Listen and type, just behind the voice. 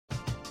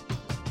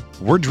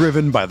We're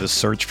driven by the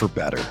search for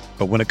better.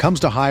 But when it comes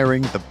to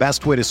hiring, the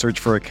best way to search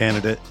for a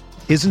candidate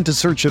isn't to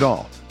search at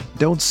all.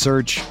 Don't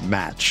search,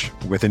 match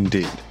with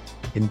Indeed.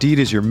 Indeed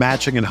is your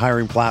matching and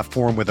hiring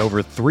platform with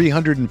over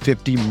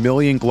 350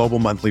 million global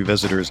monthly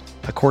visitors,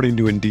 according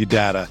to Indeed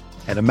data,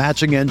 and a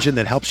matching engine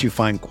that helps you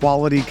find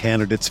quality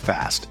candidates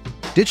fast.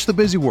 Ditch the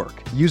busy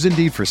work. Use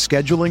Indeed for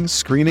scheduling,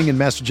 screening, and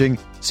messaging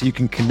so you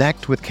can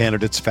connect with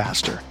candidates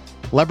faster.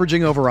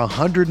 Leveraging over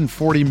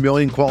 140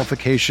 million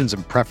qualifications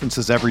and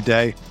preferences every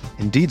day,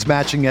 Indeed's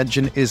matching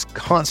engine is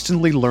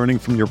constantly learning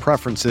from your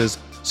preferences,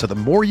 so the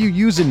more you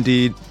use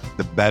Indeed,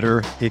 the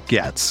better it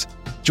gets.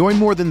 Join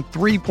more than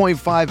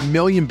 3.5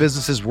 million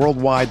businesses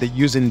worldwide that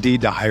use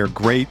Indeed to hire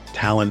great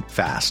talent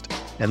fast.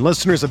 And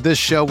listeners of this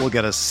show will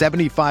get a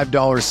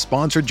 $75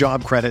 sponsored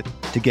job credit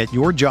to get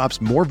your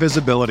jobs more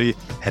visibility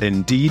at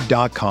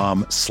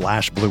Indeed.com/Blue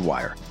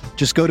Wire.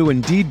 Just go to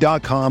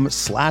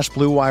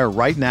Indeed.com/Blue Wire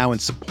right now and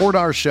support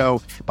our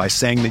show by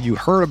saying that you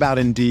heard about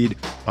Indeed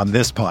on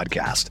this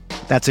podcast.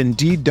 That's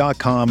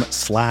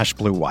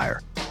Indeed.com/Blue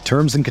Wire.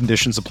 Terms and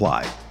conditions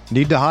apply.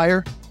 Need to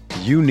hire?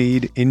 You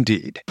need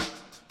Indeed.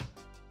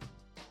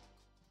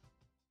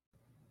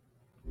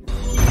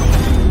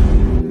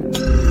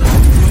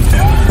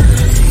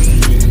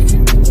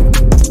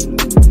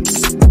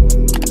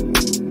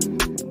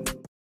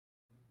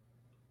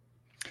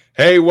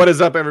 Hey, what is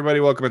up, everybody?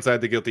 Welcome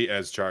inside the Guilty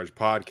as Charged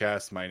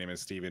podcast. My name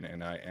is Steven,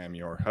 and I am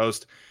your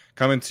host.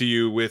 Coming to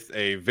you with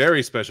a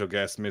very special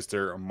guest,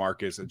 Mr.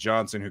 Marcus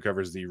Johnson, who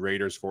covers the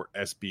Raiders for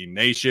SB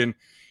Nation.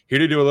 Here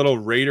to do a little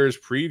Raiders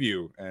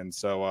preview. And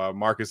so,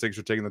 Marcus, thanks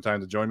for taking the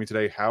time to join me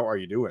today. How are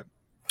you doing?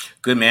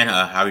 Good, man.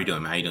 How are you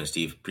doing? How are you doing,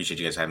 Steve?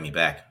 Appreciate you guys having me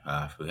back.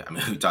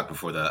 We talked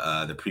before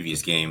the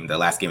previous game, the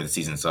last game of the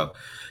season, so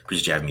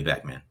appreciate you having me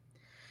back, man.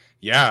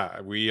 Yeah,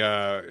 we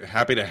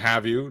happy to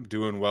have you.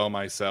 Doing well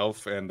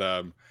myself, and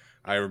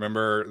I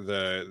remember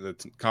the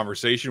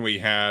conversation we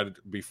had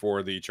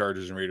before the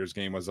Chargers and Raiders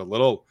game was a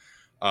little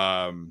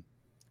kind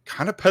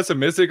of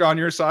pessimistic on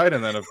your side,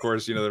 and then of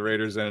course the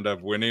Raiders ended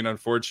up winning.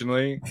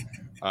 Unfortunately,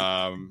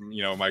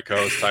 my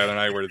co-host Tyler and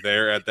I were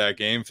there at that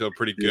game. Feel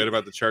pretty good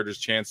about the Chargers'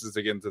 chances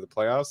to get into the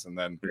playoffs, and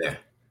then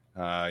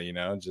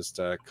just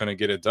couldn't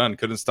get it done.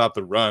 Couldn't stop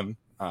the run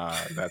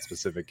that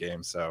specific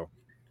game, so.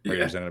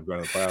 Raiders ended up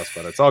going to the playoffs,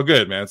 but it's all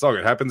good, man. It's all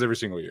good. It happens every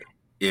single year.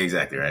 Yeah,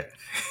 exactly right.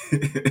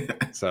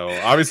 So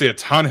obviously a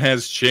ton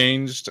has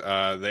changed. The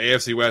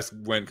AFC West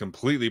went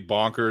completely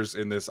bonkers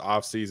in this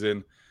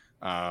offseason.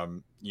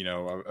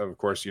 Of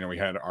course, we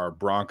had our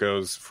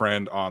Broncos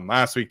friend on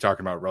last week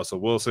talking about Russell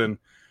Wilson.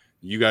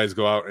 You guys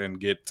go out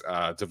and get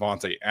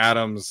Davante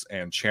Adams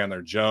and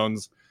Chandler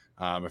Jones.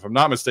 If I'm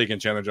not mistaken,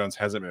 Chandler Jones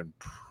hasn't been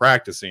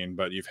practicing,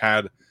 but you've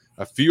had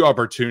a few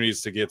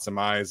opportunities to get some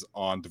eyes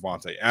on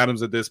Davante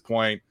Adams at this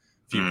point.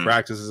 A few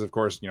practices, of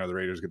course. The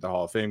Raiders get the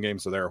Hall of Fame game,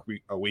 so they're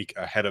a week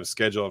ahead of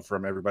schedule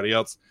from everybody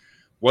else.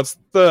 What's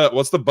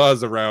the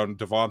buzz around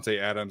Davante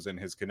Adams and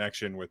his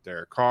connection with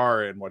Derek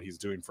Carr and what he's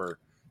doing for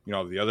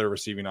the other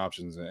receiving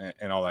options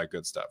and all that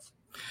good stuff?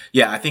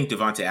 Yeah, I think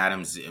Davante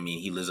Adams.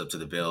 He lives up to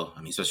the bill.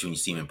 Especially when you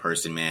see him in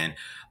person, man.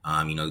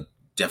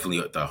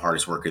 Definitely the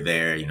hardest worker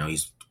there.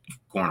 He's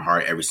going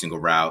hard every single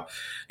route.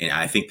 And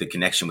I think the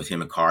connection with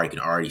him and Carr, you can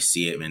already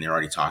see it, man. They're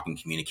already talking,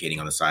 communicating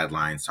on the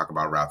sidelines, talk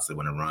about routes they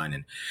want to run.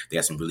 And they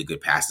had some really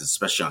good passes,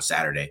 especially on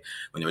Saturday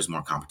when there was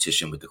more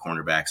competition with the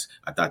cornerbacks.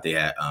 I thought they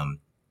had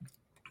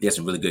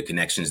some really good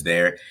connections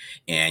there.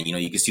 And,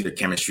 you can see their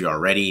chemistry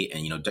already.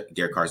 And,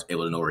 Derek Carr's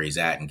able to know where he's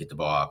at and get the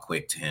ball out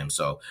quick to him.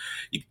 So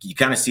you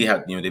kind of see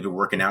how, they've been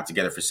working out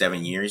together for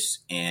 7 years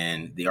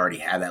and they already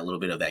have that little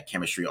bit of that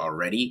chemistry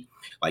already.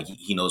 Like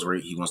he knows where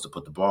he wants to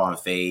put the ball on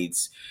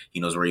fades. He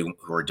knows where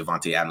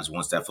Davante Adams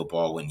wants that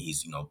football when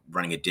he's,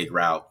 running a dig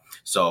route.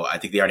 So I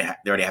think they already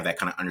have that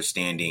kind of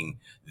understanding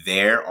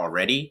there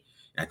already.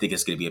 And I think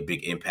it's going to be a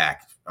big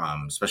impact,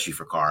 especially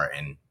for Carr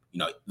and,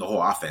 the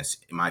whole offense,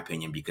 in my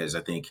opinion, because I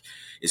think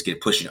it's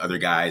getting pushing other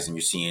guys, and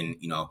you're seeing,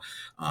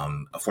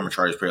 a former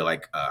Chargers player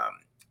like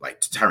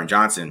Tyron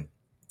Johnson.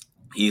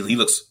 He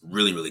looks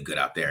really, really good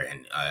out there,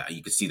 and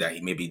you can see that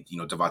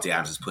Davante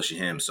Adams is pushing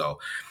him. So,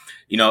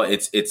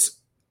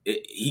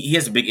 he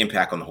has a big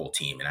impact on the whole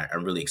team, and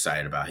I'm really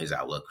excited about his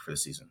outlook for the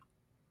season.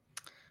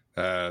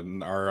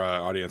 Our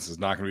audience is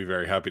not going to be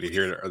very happy to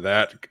hear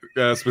that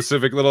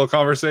specific little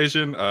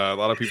conversation. A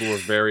lot of people were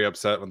very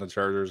upset when the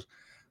Chargers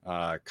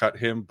cut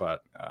him,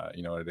 but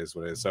it is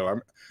what it is.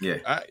 So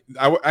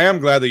I am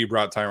glad that you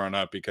brought Tyron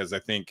up because I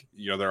think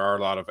there are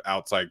a lot of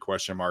outside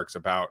question marks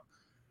about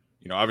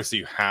obviously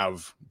you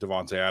have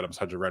Davante Adams,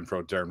 Hunter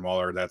Renfrow, Darren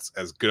Waller. That's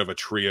as good of a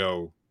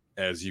trio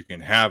as you can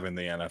have in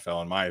the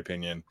NFL, in my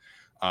opinion.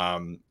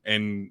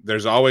 And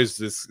there's always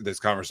this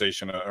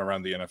conversation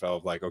around the NFL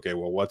of like, okay,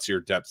 well, what's your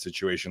depth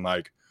situation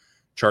like?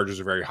 Chargers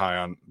are very high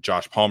on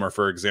Josh Palmer,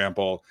 for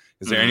example.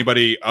 Is there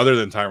anybody other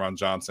than Tyron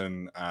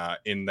Johnson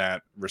in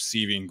that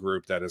receiving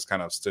group that has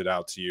kind of stood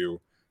out to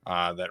you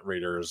that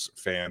Raiders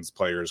fans,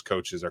 players,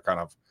 coaches are kind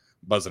of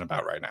buzzing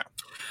about right now?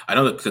 I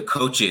know the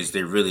coaches,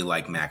 they really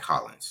like Mac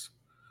Hollins.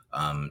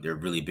 They're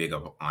really big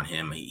on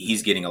him.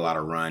 He's getting a lot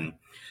of run.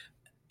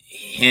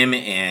 him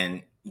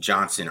and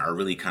Johnson are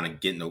really kind of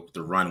getting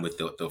the run with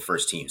the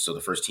first team. So the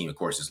first team, of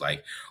course, is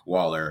like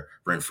Waller,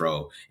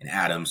 Renfro, and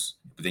Adams.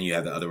 But then you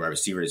have the other wide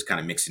receivers kind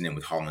of mixing in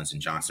with Hollins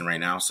and Johnson right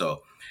now.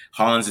 So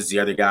Hollins is the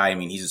other guy. I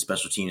mean, he's a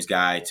special teams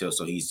guy too.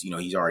 So he's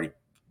already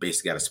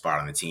basically got a spot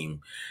on the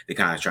team. They're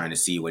kind of trying to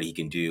see what he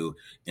can do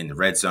in the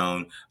red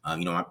zone.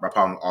 My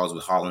problem always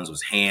with Hollins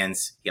was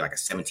hands. He had like a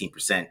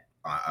 17%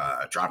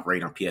 drop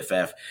rate on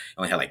PFF. He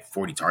only had like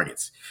 40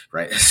 targets,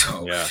 right?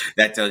 So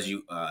that tells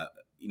you,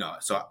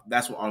 so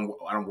that's what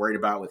I'm worried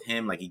about with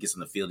him. Like, he gets on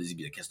the field, is he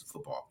be to catch the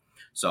football.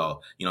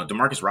 So,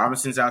 Demarcus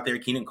Robinson's out there.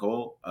 Keenan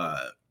Cole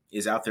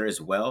is out there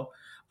as well.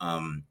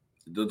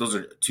 Those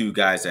are two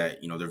guys that,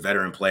 they're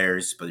veteran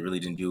players, but they really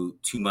didn't do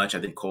too much. I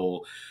think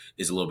Cole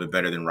is a little bit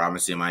better than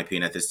Robinson, in my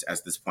opinion, at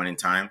this point in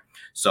time.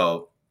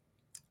 So,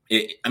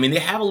 they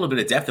have a little bit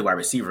of depth at wide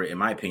receiver, in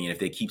my opinion, if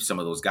they keep some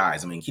of those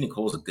guys. I mean, Keenan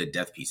Cole's a good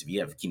depth piece. If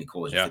you have Keenan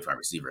Cole as your fifth wide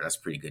receiver, that's a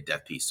pretty good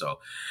depth piece. So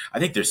I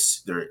think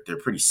they're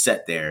pretty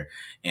set there,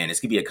 and it's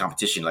gonna be a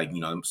competition. Like,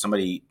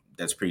 somebody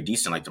that's pretty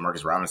decent, like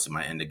Demarcus Robinson,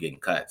 might end up getting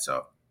cut.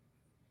 So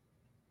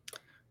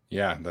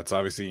yeah, that's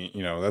obviously,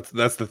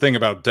 that's the thing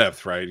about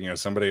depth, right?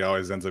 Somebody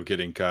always ends up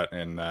getting cut,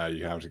 and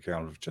you have to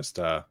kind of just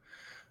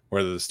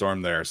weather the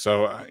storm there.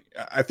 So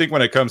I think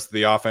when it comes to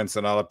the offense,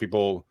 and a lot of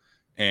people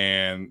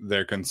and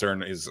their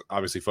concern is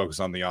obviously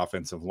focused on the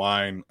offensive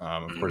line.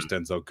 Of course,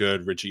 Denzel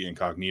Good, Richie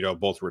Incognito,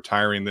 both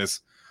retiring this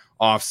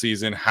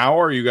offseason.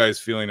 How are you guys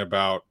feeling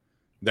about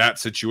that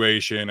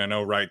situation? I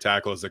know right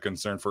tackle is a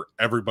concern for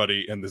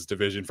everybody in this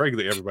division,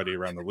 frankly, everybody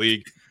around the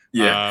league.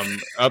 Yeah.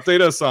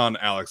 Update us on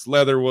Alex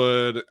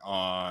Leatherwood,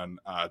 on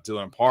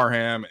Dylan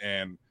Parham,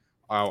 and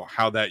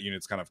how that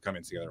unit's kind of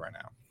coming together right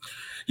now.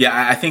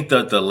 Yeah, I think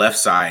the left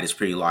side is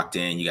pretty locked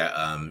in. You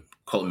got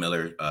Colton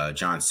Miller,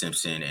 John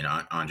Simpson, and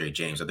Andre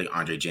James. I think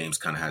Andre James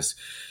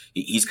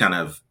he's kind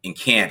of in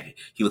camp.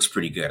 He looks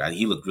pretty good.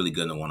 He looked really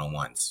good in the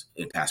one-on-ones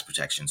in pass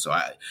protection. So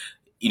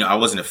I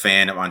wasn't a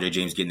fan of Andre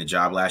James getting the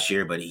job last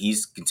year, but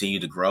he's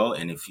continued to grow.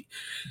 And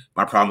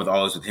my problem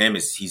with him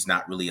is he's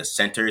not really a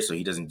center, so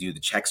he doesn't do the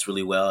checks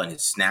really well, and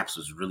his snaps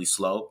was really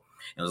slow.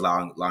 It was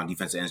allowing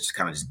defensive ends to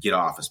kind of just get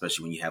off,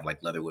 especially when you have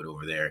like Leatherwood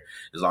over there.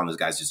 As long as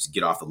guys just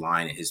get off the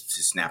line, and his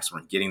snaps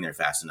weren't getting there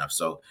fast enough.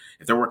 So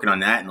if they're working on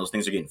that and those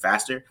things are getting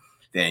faster,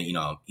 then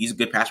he's a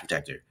good pass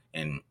protector,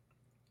 and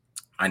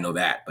I know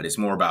that. But it's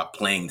more about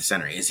playing the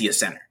center. Is he a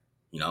center?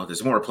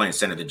 There's more to playing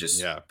center than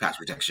just pass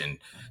protection.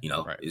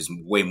 Right. There's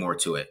way more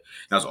to it.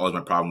 That was always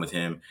my problem with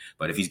him.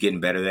 But if he's getting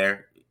better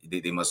there,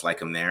 they must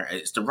like him there.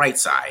 It's the right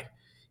side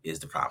is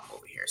the problem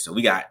over here. So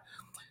we got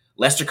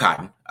Lester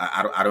Cotton.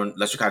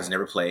 Lester Cotton's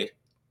never played,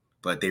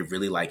 but they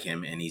really like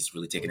him, and he's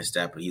really taken a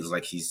step. But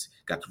he's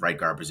got the right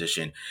guard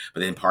position.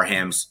 But then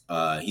Parham's,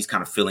 he's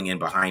kind of filling in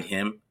behind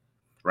him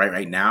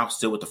right now.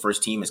 Still with the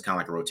first team, it's kind of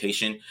like a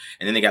rotation.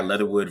 And then they got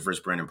Leatherwood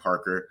versus Brandon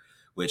Parker,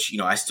 which,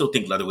 I still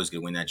think Leatherwood's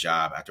going to win that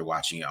job after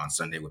watching it on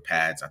Sunday with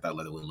pads. I thought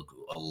Leatherwood looked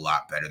a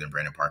lot better than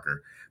Brandon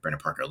Parker. Brandon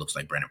Parker looks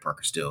like Brandon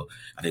Parker still.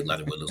 I think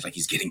Leatherwood looks like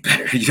he's getting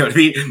better. You know what I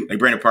mean? Like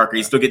Brandon Parker,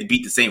 he's still getting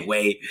beat the same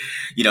way.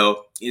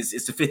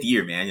 It's the fifth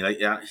year, man.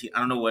 I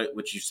don't know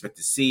what you expect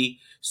to see.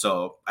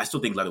 So I still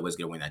think Leatherwood's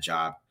going to win that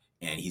job,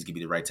 and he's going to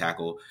be the right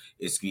tackle.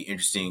 It's going to be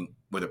interesting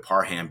whether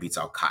Parham beats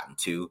out Cotton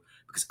too,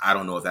 because I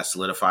don't know if that's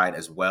solidified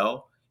as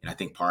well. And I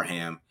think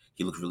Parham,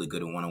 he looked really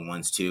good in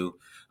one-on-ones too.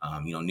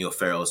 Neil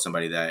Farrell is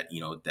somebody that a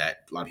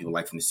lot of people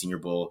like from the Senior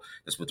Bowl.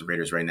 That's with the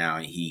Raiders right now,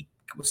 and he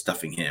was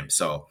stuffing him.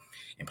 So,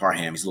 and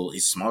Parham, he's a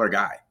smaller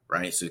guy,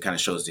 right? So it kind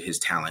of shows his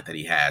talent that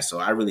he has. So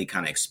I really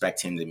kind of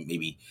expect him to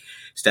maybe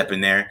step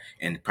in there.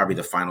 And probably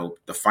the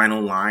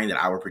final line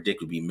that I would predict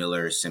would be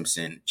Miller,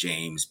 Simpson,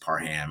 James,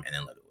 Parham, and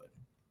then Leatherwood.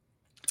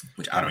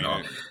 Which I don't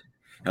know.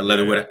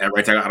 Leatherwood at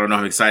right tackle, I don't know.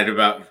 I'm excited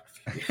about,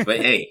 but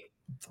hey,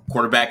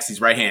 quarterbacks,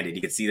 he's right-handed.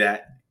 You can see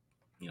that.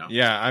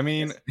 Yeah, I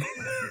mean,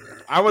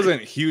 I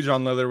wasn't huge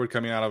on Leatherwood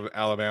coming out of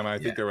Alabama. I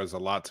think there was a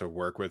lot to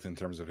work with in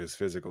terms of his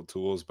physical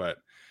tools, but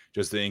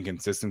just the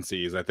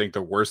inconsistencies. I think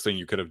the worst thing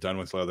you could have done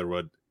with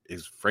Leatherwood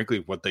is,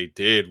 frankly, what they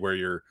did, where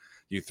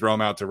you throw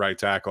him out to right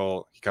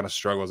tackle, he kind of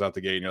struggles out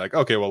the gate, and you're like,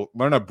 okay, well,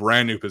 learn a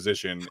brand new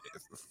position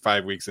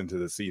 5 weeks into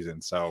the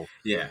season. So,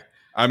 yeah,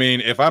 I mean,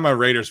 if I'm a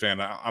Raiders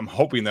fan, I'm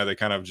hoping that they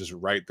kind of just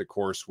right the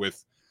course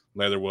with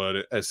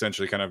Leatherwood,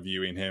 essentially kind of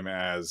viewing him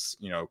as,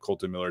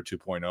 Colton Miller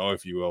 2.0,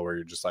 if you will, where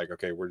you're just like,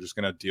 okay, we're just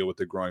going to deal with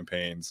the growing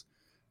pains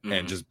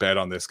and just bet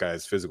on this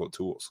guy's physical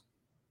tools.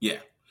 Yeah,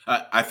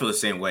 I feel the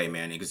same way,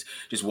 man, because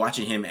just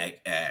watching him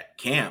at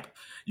camp,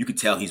 you could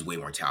tell he's way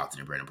more talented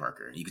than Brandon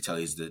Parker. You could tell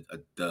he's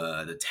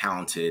the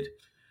talented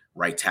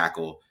right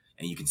tackle,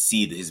 and you can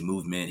see his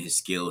movement, his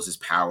skills, his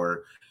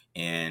power,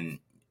 and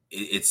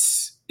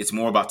it's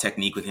more about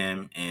technique with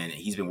him, and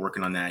he's been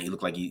working on that. He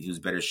looked like he was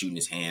better shooting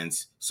his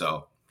hands.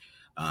 So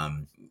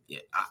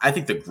I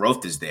think the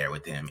growth is there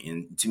with him.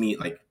 And to me,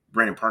 like,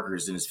 Brandon Parker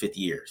is in his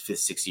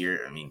sixth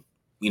year. I mean,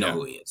 we know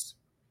who he is.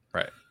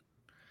 Right.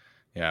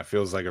 Yeah, it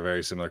feels like a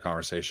very similar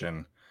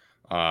conversation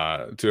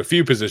to a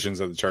few positions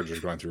that the Chargers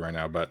are going through right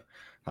now. But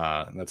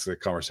That's a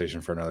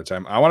conversation for another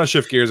time. I want to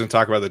shift gears and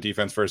talk about the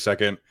defense for a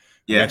second.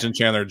 You mentioned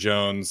Chandler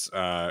Jones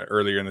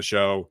earlier in the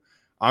show.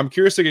 I'm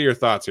curious to get your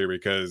thoughts here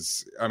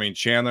because, I mean,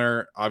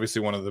 Chandler,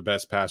 obviously one of the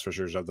best pass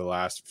rushers of the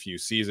last few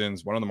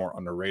seasons, one of the more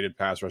underrated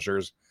pass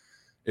rushers.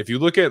 If you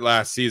look at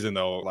last season,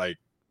 though, like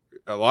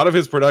a lot of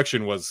his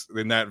production was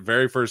in that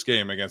very first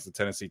game against the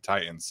Tennessee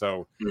Titans.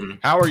 So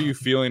how are you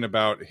feeling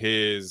about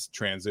his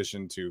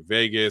transition to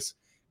Vegas?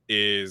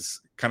 Is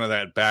kind of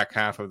that back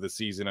half of the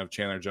season of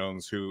Chandler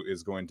Jones, who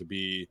is going to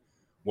be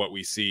what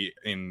we see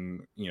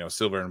in,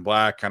 silver and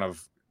black, kind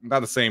of not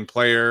the same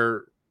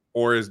player,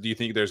 or do you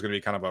think there's going to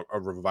be kind of a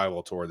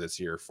revival tour this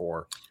year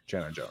for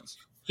Chandler Jones?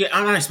 Yeah,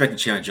 I'm not expecting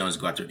Chandler Jones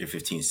to go out there and get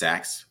 15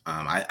 sacks.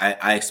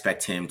 I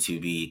expect him to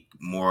be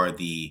more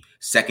the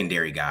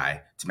secondary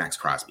guy to Max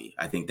Crosby.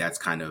 I think that's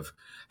kind of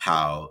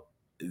how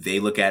they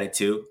look at it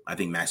too. I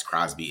think Max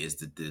Crosby is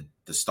the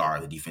star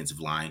of the defensive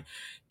line.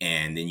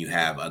 And then you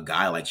have a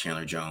guy like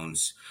Chandler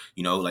Jones,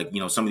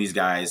 some of these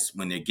guys,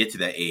 when they get to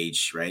that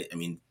age, right? I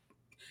mean,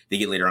 they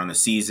get later on in the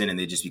season and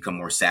they just become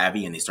more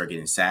savvy and they start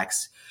getting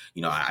sacks.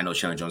 I know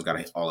Chandler Jones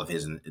got all of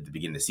his at the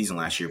beginning of the season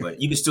last year,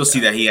 but you can still see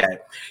that he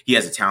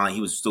has a talent.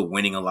 He was still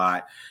winning a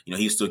lot. He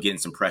was still getting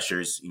some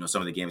pressures.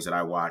 Some of the games that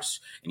I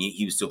watched, and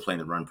he was still playing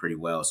the run pretty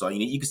well. So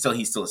you can tell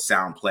he's still a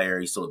sound player.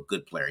 He's still a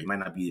good player. He might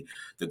not be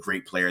the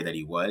great player that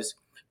he was,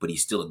 but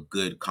he's still a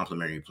good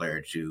complementary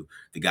player to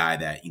the guy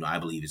that, I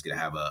believe is going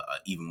to have a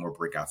even more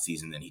breakout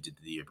season than he did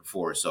the year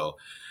before. So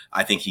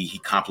I think he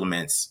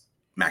complements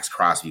Max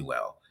Crosby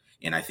well.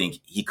 And I think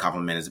he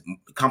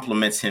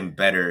complements him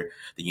better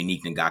than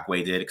Yannick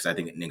Ngakoue did, because I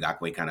think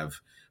Ngakoue kind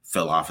of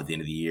fell off at the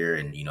end of the year.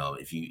 And,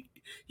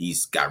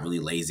 he's got really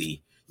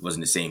lazy. He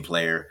wasn't the same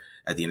player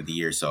at the end of the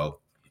year. So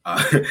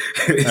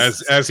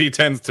as he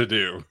tends to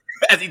do.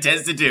 As he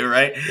tends to do,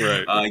 right?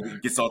 Right. He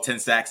gets all 10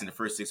 sacks in the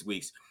first 6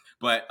 weeks.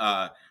 But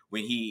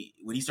when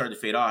he started to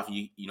fade off,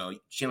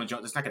 Chandler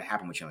Jones, that's not going to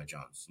happen with Chandler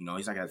Jones.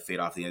 He's not going to fade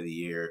off at the end of the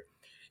year.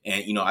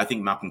 And, I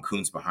think Malcolm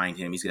Kuntz behind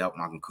him. He's going to help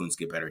Malcolm Kuntz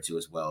get better too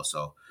as well.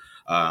 So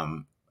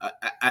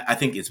I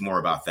think it's more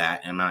about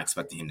that. And I'm not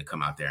expecting him to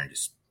come out there and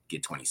just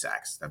get 20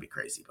 sacks. That'd be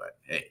crazy. But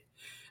hey,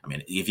 I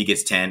mean, if he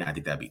gets 10, I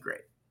think that'd be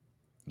great.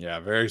 Yeah,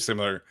 very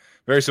similar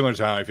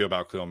to how I feel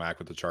about Khalil Mack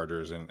with the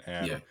Chargers. And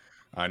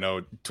I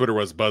know Twitter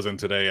was buzzing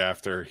today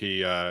after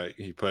he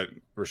put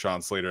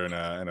Rashawn Slater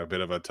in a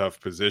bit of a tough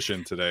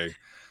position today.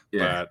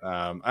 Yeah.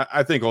 But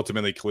I think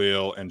ultimately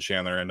Khalil and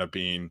Chandler end up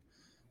being,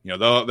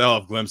 they'll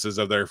have glimpses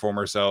of their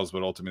former selves,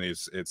 but ultimately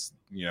it's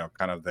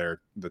kind of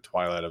the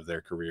twilight of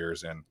their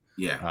careers. And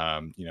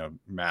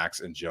Max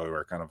and Joey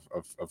are kind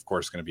of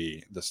course going to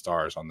be the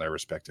stars on their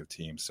respective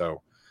teams.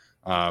 So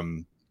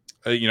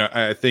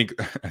I think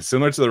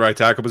similar to the right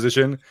tackle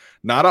position,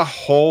 not a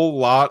whole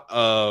lot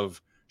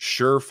of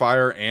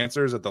surefire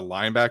answers at the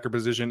linebacker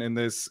position in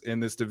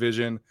this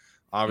division.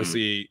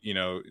 Obviously,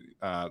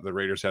 the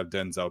Raiders have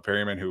Denzel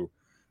Perryman, who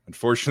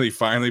unfortunately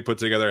finally put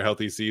together a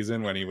healthy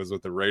season when he was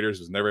with the Raiders,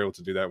 was never able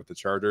to do that with the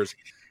Chargers.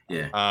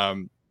 Yeah.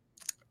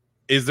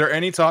 Is there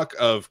any talk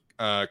of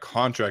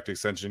contract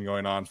extension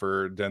going on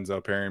for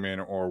Denzel Perryman,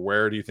 or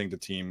where do you think the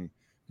team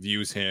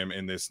views him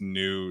in this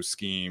new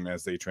scheme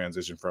as they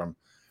transition from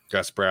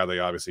Gus Bradley,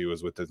 obviously, who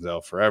was with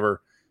Denzel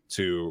forever,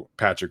 to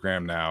Patrick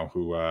Graham now,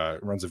 who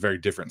runs a very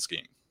different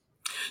scheme?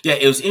 Yeah,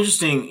 it was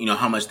interesting,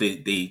 how much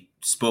they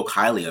spoke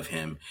highly of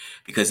him,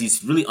 because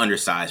he's really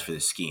undersized for the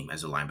scheme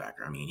as a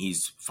linebacker. I mean,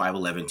 he's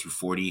 5'11",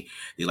 240.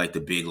 They like the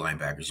big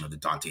linebackers, the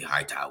Dante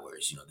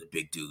Hightowers, the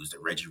big dudes, the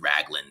Reggie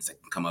Raglins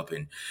that can come up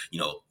and,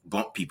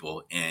 bump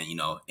people. And,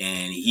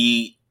 and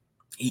he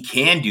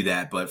can do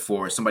that, but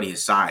for somebody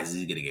his size, is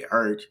he going to get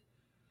hurt?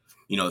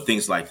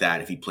 Things like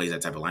that if he plays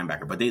that type of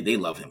linebacker. But they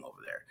love him over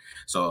there.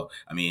 So,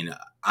 I mean,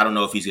 I don't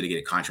know if he's going to get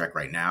a contract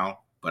right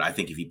now, but I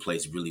think if he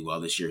plays really well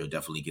this year, he'll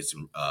definitely get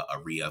some a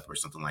re-up or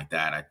something like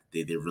that.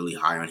 They're really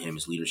high on him,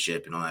 his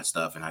leadership and all that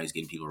stuff, and how he's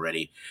getting people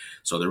ready.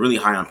 So they're really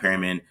high on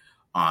Perryman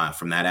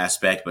from that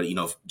aspect. But,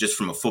 just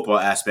from a football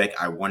aspect,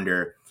 I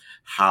wonder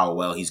how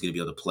well he's going to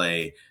be able to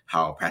play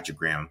how Patrick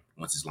Graham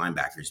wants his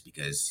linebackers,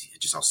 because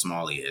just how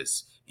small he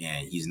is.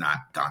 And he's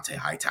not Dante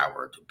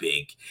Hightower, the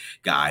big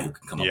guy who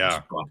can come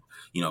up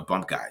and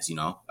bump guys,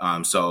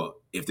 So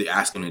if they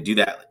ask him to do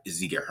that, does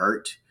he get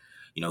hurt?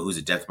 Who's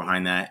the depth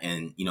behind that?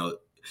 And,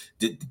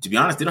 to be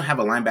honest, they don't have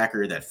a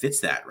linebacker that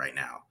fits that right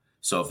now.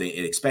 So if they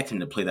expect him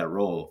to play that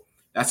role,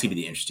 that's going to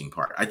be the interesting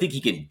part. I think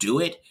he can do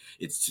it.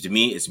 To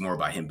me, it's more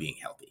about him being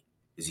healthy.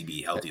 Is he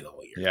be healthy the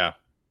whole year? Yeah.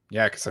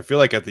 Yeah, because I feel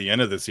like at the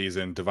end of the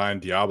season, Divine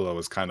Diablo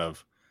was kind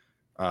of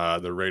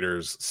the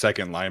Raiders'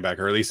 second linebacker,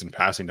 or at least in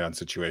passing down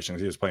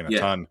situations. He was playing a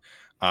ton.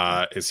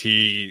 Is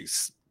he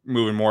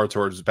moving more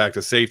towards back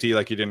to safety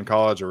like he did in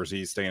college, or is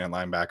he staying in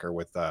linebacker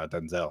with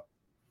Denzel?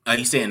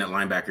 He's staying at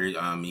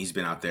linebacker. He's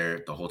been out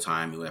there the whole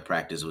time. At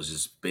practice, it was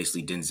just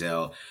basically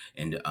Denzel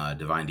and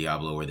Divine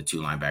Diablo were the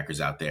two linebackers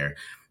out there.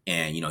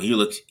 And,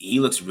 he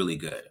looks really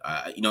good.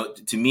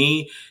 To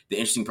me, the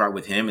interesting part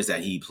with him is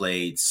that he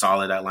played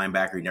solid at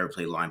linebacker. He never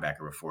played linebacker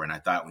before. And I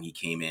thought when he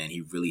came in,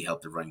 he really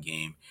helped the run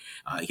game.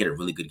 He had a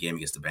really good game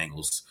against the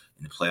Bengals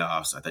in the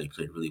playoffs. I thought he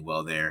played really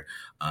well there.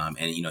 And,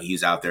 he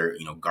was out there,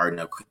 guarding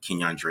up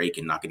Kenyon Drake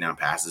and knocking down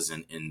passes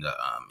in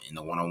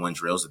the one-on-one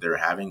drills that they were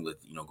having with,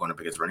 going up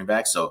against running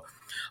back. So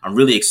I'm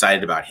really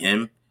excited about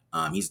him.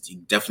 He's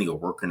definitely a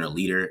worker and a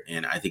leader.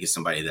 And I think it's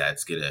somebody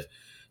that's going to,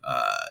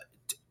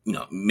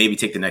 maybe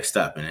take the next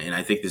step. And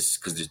I think this,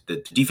 because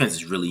the defense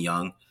is really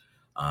young.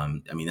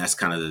 That's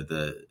kind of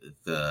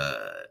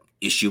the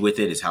issue with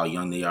it, is how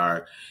young they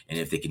are and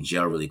if they can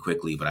gel really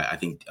quickly. But I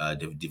think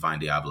Divine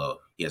Deablo,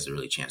 he has a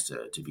really chance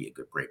to be a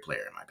great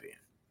player, in my opinion.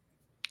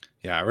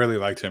 Yeah, I really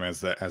liked him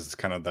as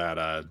kind of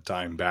that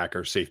dime back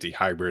or safety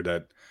hybrid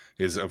that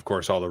is, of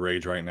course, all the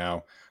rage right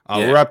now.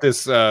 We'll wrap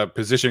this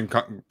position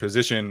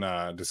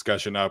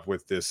discussion up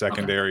with the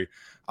secondary. Okay.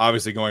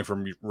 Obviously, going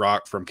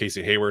from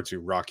Casey Hayward to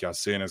Rock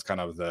Ya-Sin as kind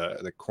of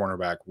the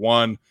cornerback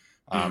one.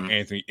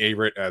 Anthony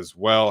Averett as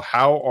well.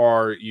 How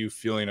are you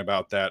feeling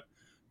about that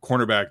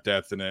cornerback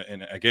depth? And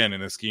again,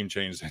 in a scheme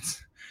change that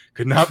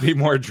could not be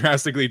more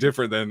drastically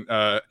different than,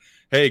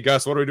 hey,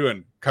 Gus, what are we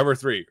doing? Cover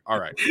 3. All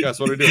right. Gus,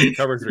 what are we doing?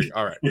 Cover 3.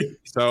 All right.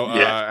 So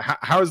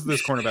how is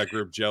this cornerback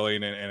group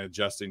gelling and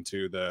adjusting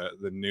to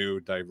the new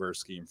diverse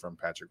scheme from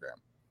Patrick Graham?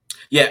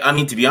 Yeah,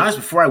 to be honest,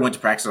 before I went to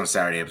practice on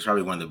Saturday, it was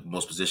probably one of the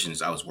most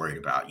positions I was worried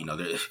about.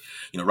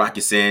 Rock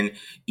Ya-Sin,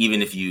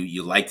 even if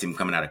you liked him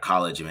coming out of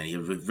college, he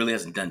really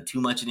hasn't done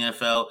too much in the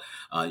NFL.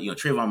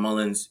 Trayvon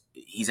Mullins,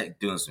 he's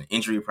doing some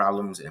injury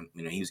problems, and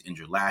he was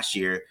injured last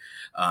year,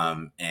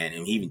 and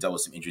he even dealt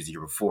with some injuries the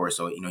year before.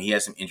 So he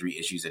has some injury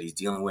issues that he's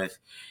dealing with,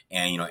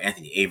 and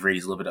Anthony Averett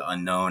is a little bit of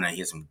unknown. He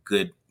had some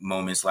good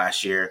moments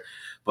last year,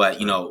 but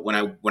when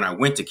I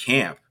went to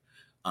camp,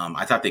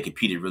 I thought they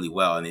competed really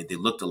well, and they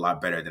looked a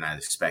lot better than I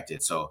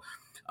expected. So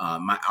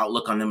my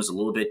outlook on them is a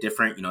little bit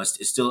different.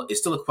 It's still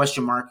a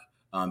question mark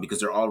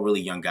because they're all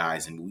really young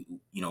guys, and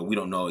we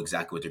don't know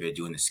exactly what they're going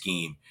to do in the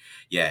scheme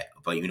yet.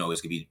 But it's going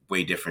to be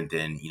way different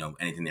than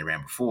anything they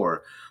ran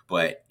before.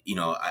 But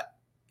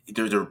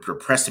they're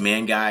press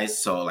man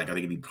guys, so are they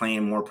going to be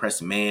playing more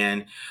press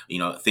man?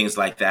 Things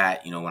like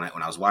that. When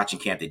I was watching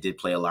camp, they did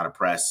play a lot of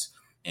press,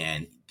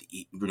 and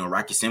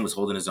Rock Ya-Sin was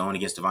holding his own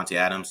against Davante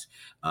Adams.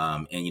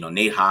 And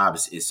Nate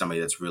Hobbs is somebody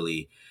that's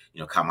really,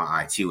 caught my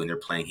eye too, and they're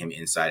playing him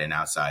inside and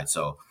outside.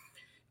 So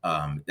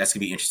that's going to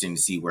be interesting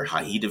to see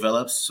how he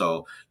develops.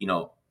 So,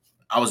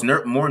 I was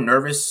more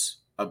nervous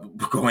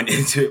going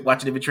into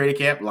watching the training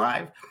camp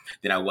live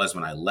than I was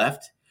when I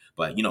left.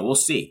 But, we'll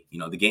see.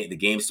 The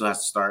game still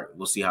has to start.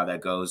 We'll see how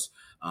that goes.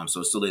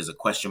 So it still is a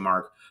question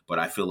mark, but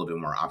I feel a little bit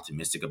more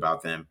optimistic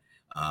about them.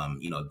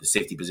 The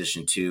safety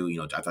position too.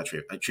 I thought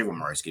Trayvon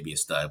Morris could be a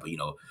stud, but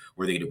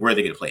where are they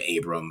going to play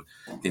Abram,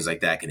 things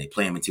like that? Can they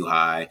play him in too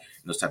high?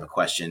 Those type of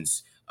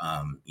questions.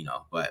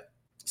 But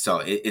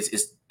so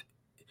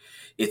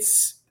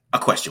it's a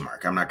question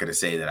mark. I'm not going to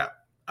say that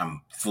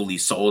I'm fully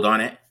sold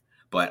on it,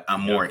 but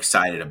I'm more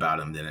excited about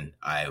him than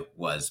I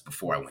was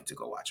before I went to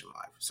go watch him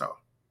live. So.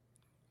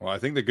 Well, I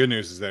think the good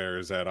news is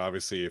that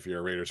obviously, if you're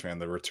a Raiders fan,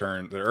 the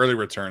early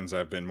returns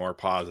have been more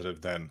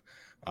positive than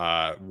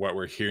what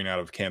we're hearing out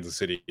of Kansas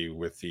City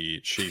with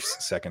the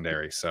Chiefs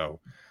secondary. So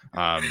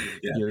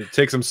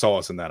take some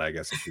solace in that, I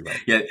guess, if you will.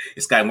 Yeah,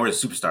 this guy more than a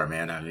superstar,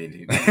 man.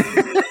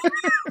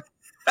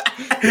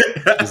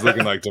 He's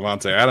looking like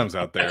Davante Adams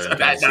out there.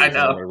 I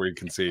know. Where we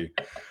can see.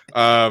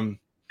 All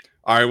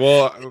right.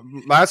 Well,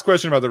 last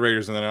question about the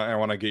Raiders, and then I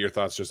want to get your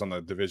thoughts just on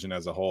the division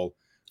as a whole.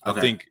 Okay.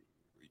 I think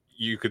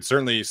you could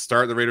certainly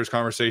start the Raiders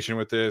conversation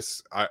with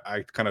this.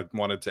 I kind of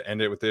wanted to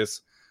end it with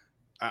this.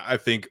 I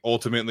think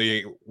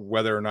ultimately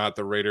whether or not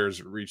the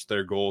Raiders reach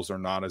their goals or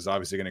not is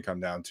obviously going to come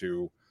down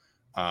to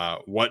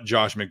what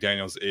Josh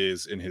McDaniels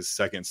is in his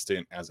second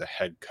stint as a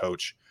head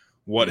coach.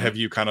 What have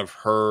you kind of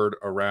heard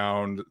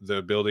around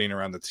the building,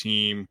 around the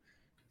team,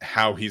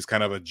 how he's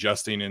kind of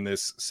adjusting in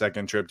this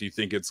second trip? Do you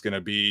think it's going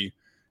to be,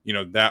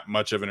 that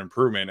much of an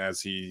improvement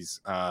as he's,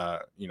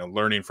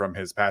 learning from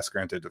his past?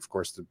 Granted, of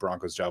course, the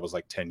Broncos job was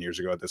like 10 years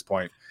ago at this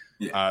point.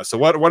 Yeah. So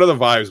what are the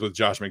vibes with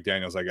Josh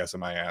McDaniels, I guess,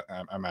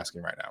 I'm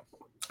asking right now?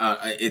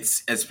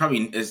 It's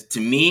probably to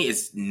me,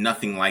 it's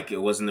nothing like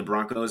it was in the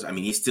Broncos.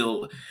 He's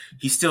still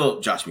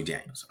Josh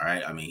McDaniels. All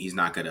right.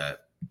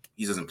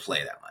 He doesn't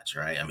play that much.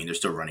 Right. They're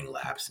still running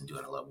laps and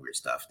doing a lot of weird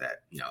stuff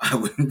that, I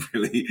wouldn't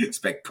really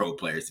expect pro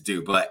players to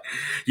do. But,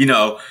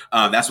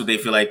 that's what they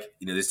feel like,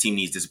 this team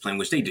needs discipline,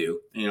 which they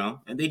do,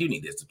 and they do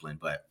need discipline.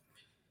 But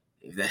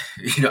I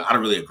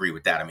don't really agree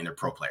with that. They're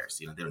pro players.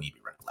 They don't need to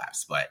be running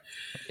laps. But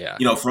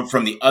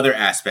from the other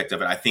aspect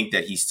of it, I think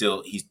that he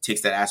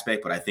takes that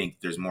aspect, but I think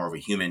there's more of a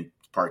human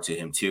part to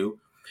him too.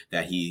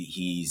 That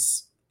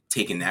he's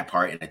taken that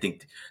part, and I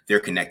think they're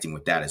connecting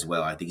with that as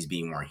well. I think he's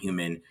being more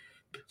human,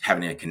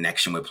 having a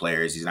connection with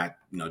players. He's not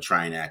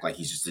trying to act like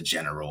he's just a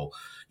general.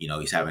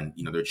 He's having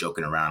they're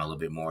joking around a little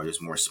bit more.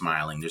 There's more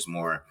smiling. There's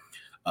more.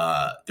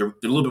 They're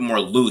a little bit more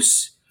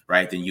loose,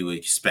 right, than you would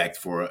expect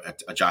for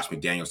a Josh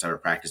McDaniels type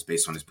of practice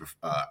based on his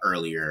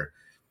earlier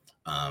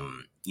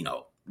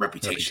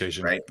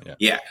reputation, right?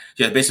 Yeah.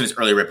 Based on his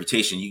early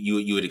reputation,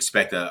 you would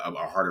expect a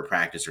harder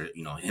practice, or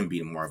him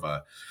being more of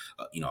a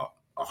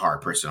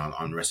hard person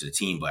on the rest of the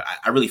team. But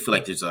I really feel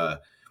like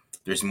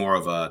there's more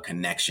of a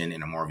connection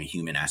and a more of a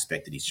human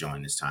aspect that he's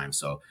showing this time.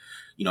 So,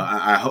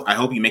 I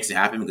hope he makes it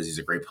happen, because he's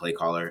a great play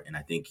caller, and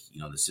I think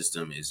the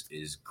system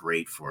is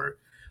great for.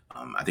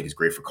 I think it's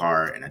great for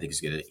Carr, and I think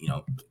it's going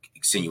to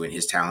insinuate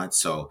his talent.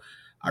 So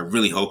I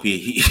really hope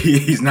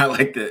he's not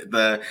like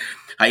the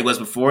how he was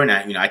before, and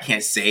I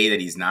can't say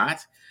that he's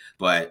not,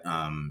 but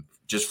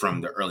just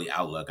from the early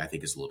outlook, I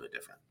think it's a little bit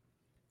different.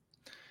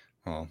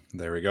 Well,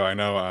 there we go. I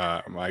know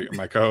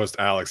my co-host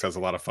Alex has a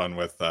lot of fun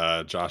with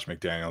Josh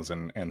McDaniels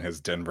and his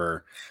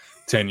Denver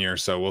tenure,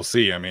 so we'll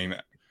see. I mean,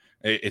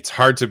 it's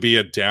hard to be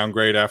a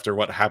downgrade after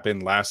what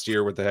happened last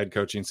year with the head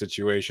coaching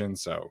situation.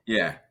 So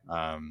yeah,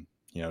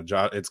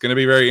 Josh, it's going to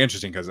be very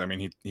interesting, because I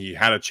mean he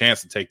had a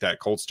chance to take that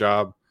Colts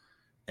job,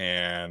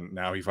 and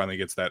now he finally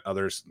gets that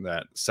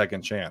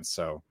second chance.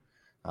 So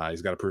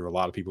he's got to prove a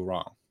lot of people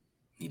wrong.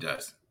 He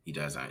does.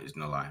 There's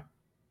no lie.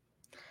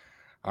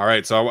 All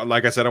right. So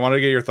like I said, I wanted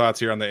to get your thoughts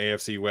here on the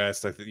AFC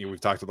West. I think we've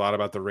talked a lot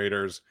about the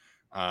Raiders.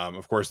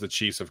 Of course, the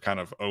Chiefs have kind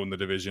of owned the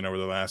division over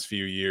the last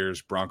few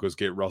years. Broncos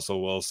get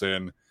Russell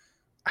Wilson.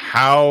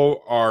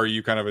 How are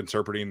you kind of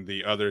interpreting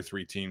the other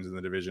three teams in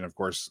the division? Of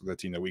course, the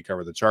team that we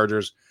cover, the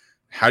Chargers.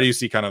 How do you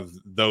see kind of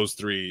those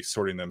three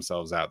sorting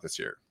themselves out this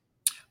year?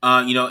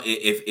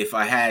 If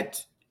I had,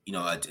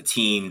 a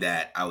team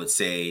that I would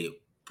say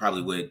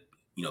probably would,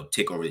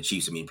 take over the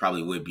Chiefs, I mean,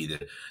 probably would be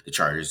the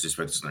Chargers, just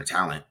based on their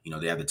talent.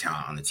 They have the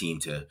talent on the team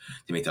to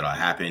make that all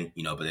happen,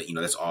 but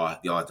that's all,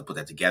 they all have to put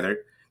that together,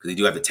 because they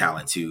do have the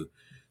talent to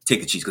take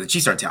the Chiefs, because the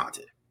Chiefs aren't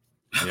talented.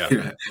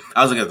 Yeah.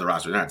 I was looking at the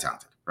roster. They're not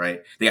talented,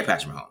 right? They got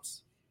Patrick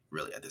Mahomes,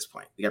 really, at this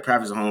point. They got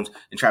Patrick Mahomes,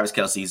 and Travis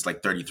Kelce's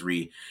like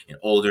 33 and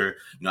older.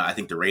 I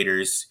think the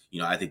Raiders,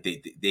 I think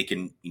they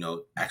can,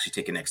 actually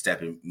take a next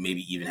step and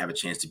maybe even have a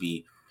chance to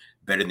be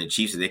better than the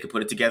Chiefs if they could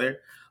put it together.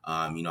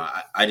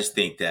 I just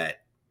think that,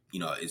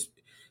 I think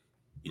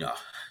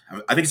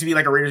it's to be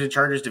like a Raiders and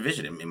Chargers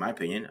division, in my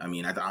opinion. I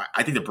mean,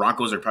 I think the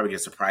Broncos are probably going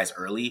to surprise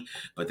early,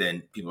 but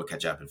then people will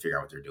catch up and figure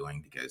out what they're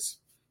doing, because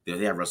they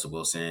have Russell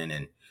Wilson,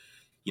 and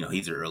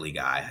he's an early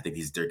guy. I think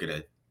they're going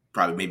to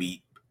probably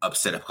maybe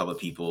upset a couple of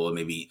people and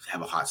maybe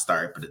have a hot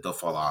start, but they'll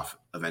fall off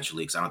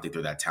eventually, because I don't think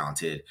they're that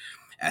talented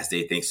as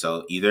they think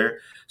so either.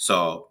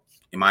 So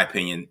in my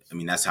opinion, I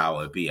mean, that's how it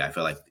would be. I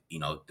feel like,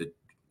 the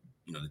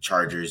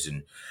Chargers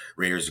and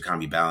Raiders are kind of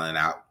be battling it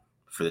out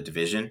for the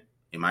division,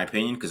 in my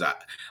opinion, because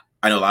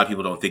I know a lot of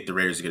people don't think the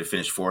Raiders are going to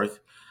finish fourth.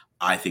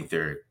 I think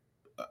they're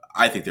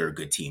a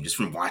good team, just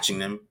from watching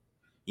them.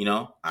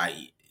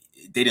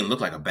 They didn't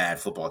look like a bad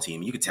football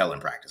team. You could tell in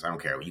practice. I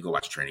don't care. When you go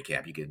watch training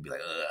camp, you could be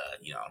like,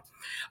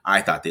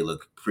 I thought they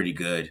looked pretty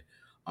good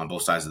on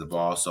both sides of the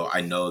ball. So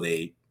I know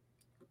they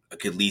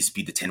could at least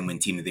be the 10-win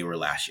team that they were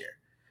last year,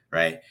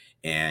 right?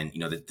 And,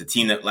 the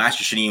team that last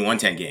year shouldn't even won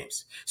 10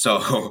 games.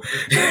 So,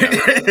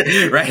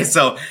 right?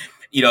 So,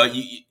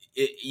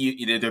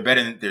 they're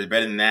better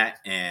than that.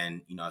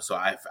 And, so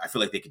I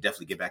feel like they could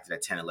definitely get back to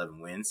that 10, 11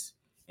 wins.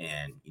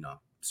 And,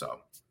 so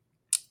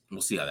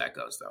we'll see how that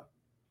goes, though.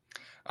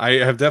 I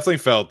have definitely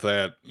felt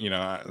that,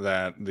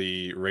 that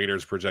the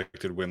Raiders'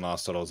 projected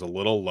win-loss total is a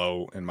little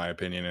low, in my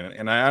opinion.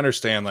 And I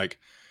understand, like,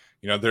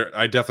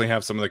 I definitely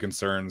have some of the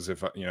concerns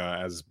if,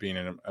 as being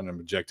an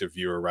objective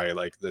viewer, right?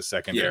 Like the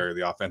secondary,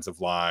 the offensive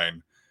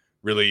line,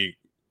 really,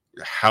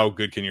 how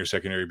good can your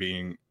secondary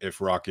be if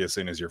Rock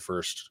Ya-Sin is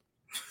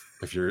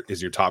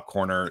is your top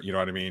corner? You know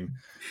what I mean?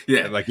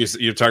 Yeah. Like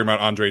you're talking about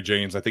Andre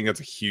James. I think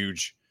that's a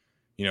huge,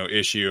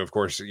 issue. Of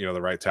course,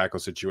 the right tackle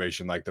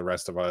situation, like the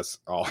rest of us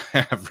all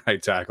have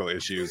right tackle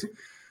issues.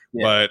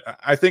 But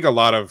I think a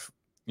lot of,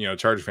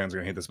 Charger fans are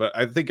going to hate this, but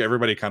I think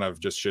everybody kind of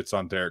just shits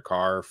on Derek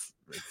Carr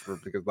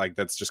because like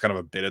that's just kind of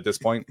a bit at this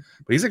point.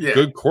 But he's a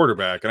good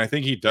quarterback, and I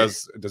think he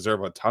does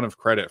deserve a ton of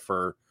credit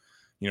for,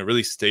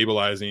 really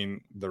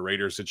stabilizing the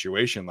Raiders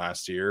situation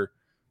last year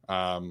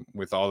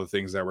with all the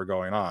things that were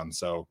going on.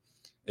 So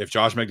if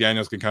Josh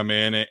McDaniels can come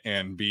in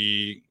and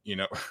be,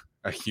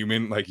 a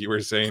human, like you were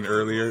saying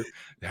earlier,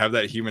 have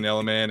that human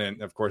element,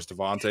 and of course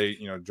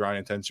Devontae, drawing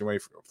attention away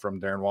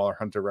from Darren Waller,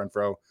 Hunter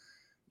Renfrow,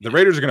 the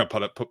Raiders are going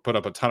to put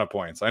up a ton of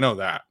points. I know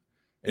that.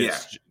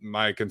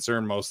 My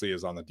concern mostly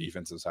is on the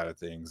defensive side of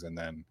things, and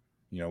then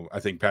I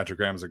think Patrick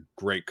Graham is a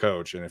great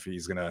coach, and if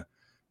he's going to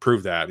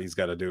prove that, he's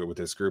got to do it with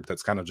this group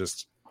that's kind of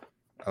just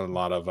a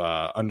lot of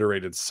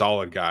underrated,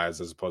 solid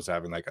guys, as opposed to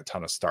having like a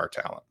ton of star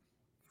talent.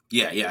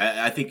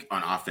 I think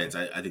on offense,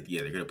 I think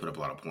they're going to put up a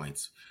lot of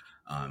points.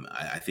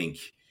 I think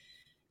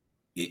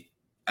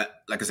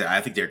like I said,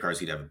 I think Derek Carr's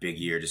going to have a big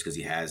year just because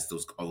he has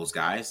all those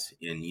guys,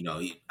 and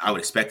I would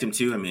expect him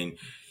to. I mean,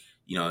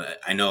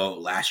 I know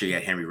last year he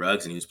had Henry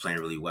Ruggs and he was playing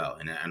really well,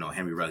 and I know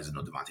Henry Ruggs is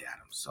no Devontae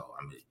Adams,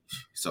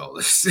 so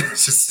let's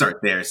just start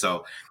there.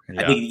 So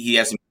I think he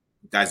has some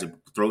guys to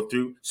throw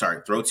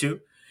to,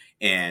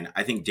 and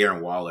I think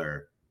Darren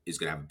Waller is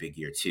going to have a big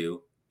year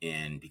too,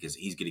 and because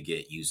he's going to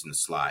get used in the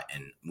slot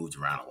and moved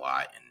around a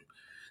lot, and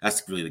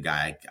that's really the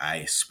guy I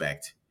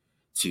expect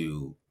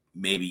to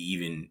maybe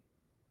even,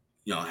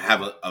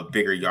 have a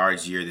bigger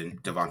yards year than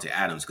Davante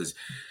Adams. Because at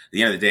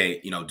the end of the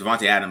day,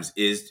 Davante Adams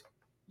is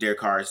Derek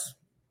Carr's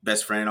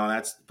best friend and all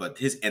that, but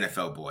his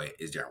NFL boy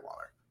is Darren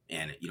Waller.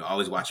 And,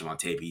 always watch him on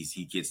tape.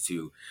 He gets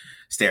to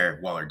stare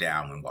Waller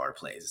down when Waller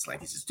plays. It's like,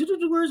 he says,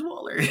 where's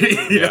Waller? And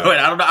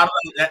I don't know.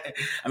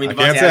 I mean, I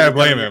can't say I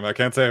blame him. I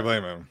can't say I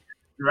blame him.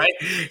 Right?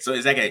 So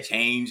is that going to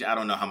change? I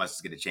don't know how much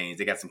it's going to change.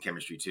 They got some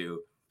chemistry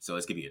too. So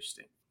it's going to be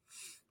interesting.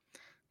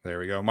 There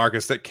we go.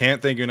 Marcus,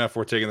 can't thank you enough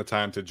for taking the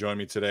time to join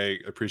me today.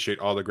 Appreciate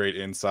all the great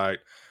insight.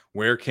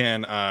 Where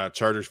can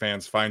Chargers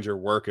fans find your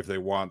work if they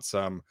want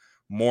some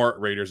more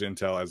Raiders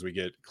intel as we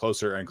get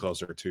closer and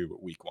closer to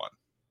week 1?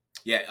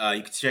 Yeah,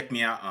 you can check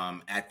me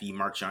out at the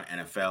Mark John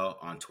NFL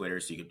on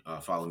Twitter, so you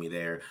can follow me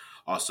there.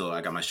 Also,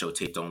 I got my show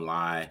Tape Don't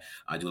Lie.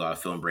 I do a lot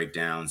of film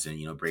breakdowns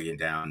and breaking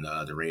down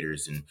the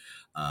Raiders, and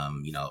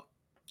we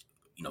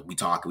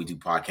do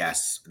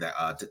podcasts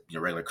that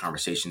regular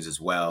conversations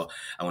as well.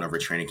 I went over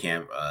training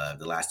camp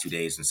the last 2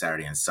 days on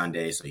Saturday and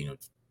Sunday, so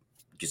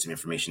get some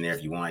information there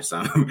if you want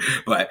some.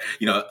 But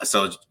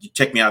so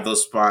check me out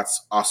those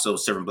spots. Also,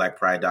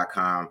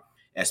 ServingBlackPride.com,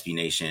 SB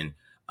Nation.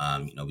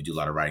 We do a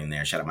lot of writing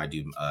there. Shout out my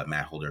dude,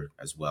 Matt Holder,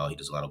 as well. He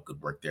does a lot of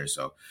good work there.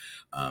 So,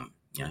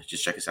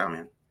 just check us out,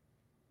 man.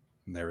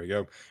 There we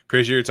go.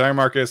 Appreciate your time,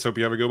 Marcus. Hope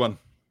you have a good one.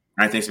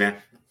 All right. Thanks, man.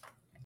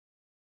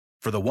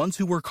 For the ones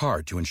who work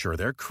hard to ensure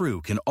their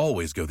crew can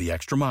always go the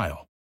extra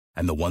mile,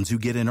 and the ones who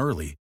get in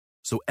early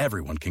so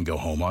everyone can go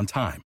home on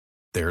time,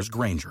 there's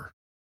Grainger,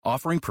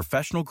 offering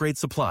professional-grade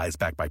supplies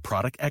backed by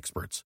product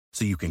experts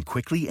so you can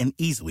quickly and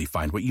easily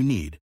find what you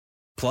need.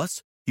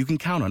 Plus, you can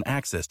count on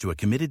access to a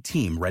committed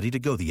team ready to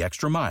go the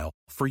extra mile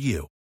for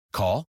you.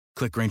 Call,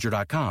 click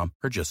Grainger.com,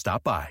 or just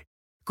stop by.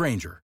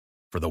 Grainger,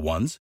 for the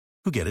ones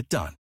who get it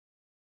done.